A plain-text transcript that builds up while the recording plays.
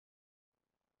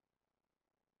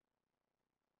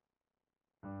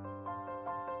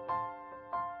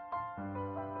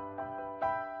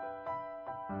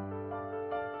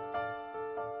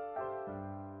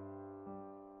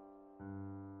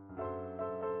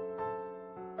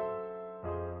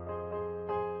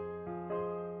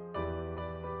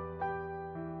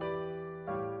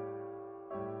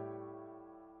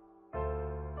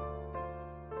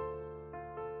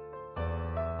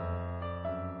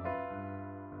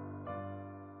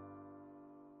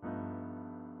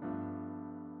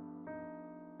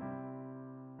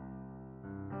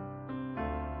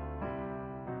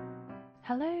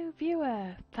Hello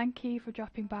viewer, thank you for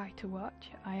dropping by to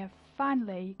watch. I have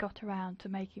finally got around to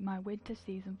making my winter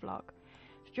season vlog.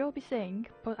 Strawberry Singh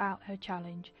put out her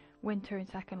challenge, Winter in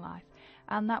Second Life,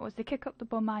 and that was the kick up the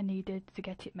bum I needed to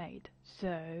get it made.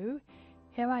 So,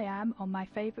 here I am on my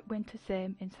favourite winter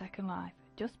sim in Second Life,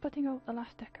 just putting up the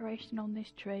last decoration on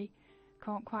this tree.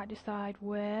 Can't quite decide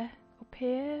where, up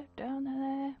here, down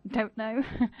there, don't know.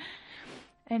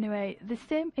 Anyway, the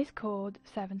sim is called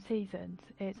Seven Seasons.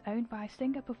 It's owned by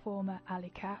singer-performer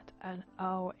Ali Cat, and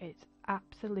oh, it's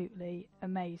absolutely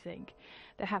amazing.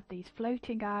 They have these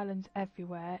floating islands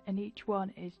everywhere, and each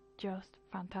one is just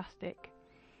fantastic.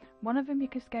 One of them you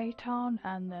can skate on,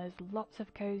 and there's lots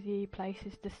of cosy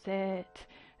places to sit.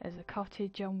 There's a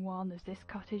cottage on one, there's this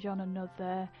cottage on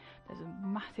another, there's a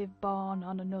massive barn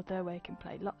on another where you can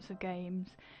play lots of games.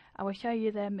 I will show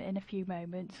you them in a few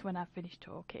moments when I've finished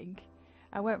talking.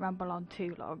 I won't ramble on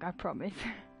too long, I promise.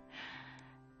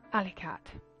 Ali Cat.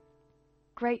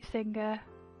 Great singer,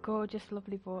 gorgeous,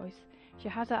 lovely voice. She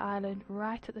has her island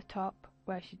right at the top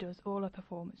where she does all her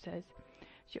performances.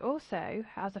 She also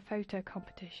has a photo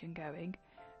competition going.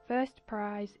 First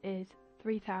prize is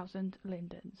 3,000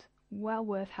 lindens. Well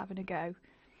worth having a go.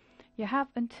 You have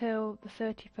until the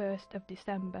 31st of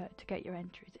December to get your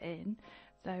entries in.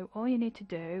 So all you need to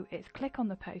do is click on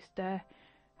the poster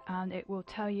and it will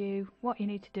tell you what you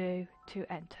need to do to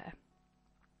enter.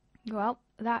 Well,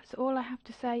 that's all I have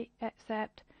to say,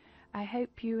 except I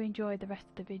hope you enjoy the rest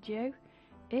of the video.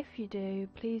 If you do,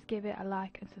 please give it a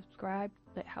like and subscribe.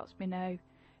 That helps me know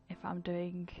if I'm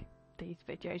doing these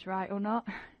videos right or not.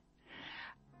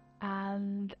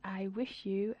 And I wish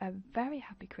you a very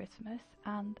happy Christmas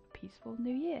and peaceful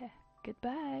New Year.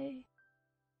 Goodbye.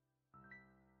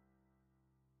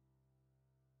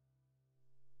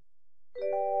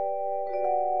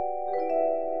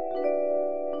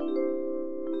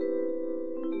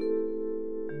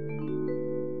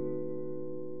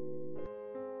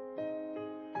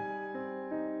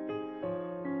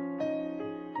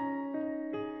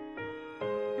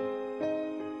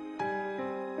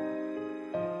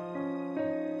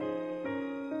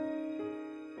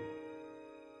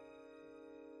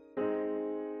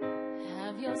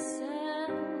 Have yourself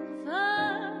a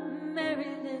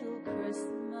merry little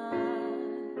Christmas.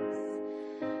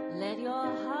 Let your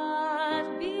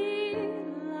heart be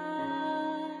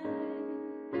light.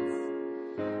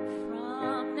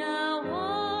 From now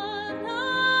on,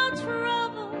 our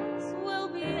troubles will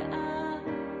be out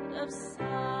of sight.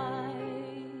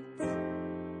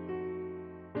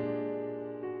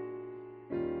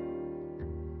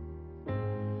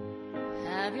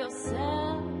 Have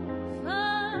yourself a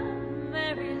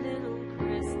merry little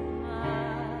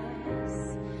Christmas.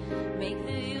 Make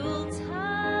the Yuletide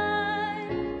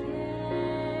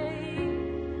gay.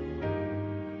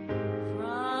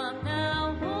 From now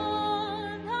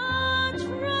on, our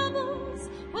troubles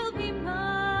will be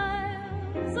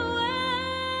miles away.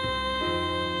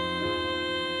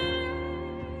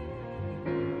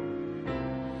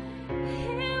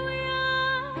 Here we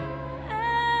are,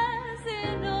 as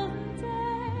in olden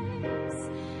days.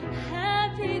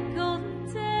 Happy golden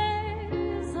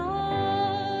days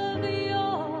of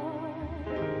yore.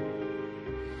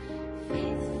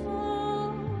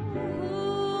 Faithful who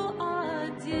are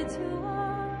dear to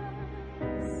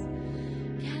us,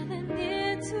 gather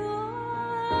near to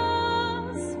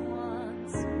us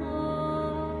once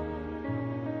more.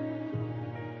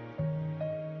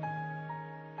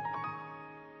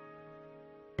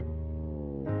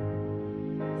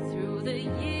 Through the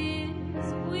years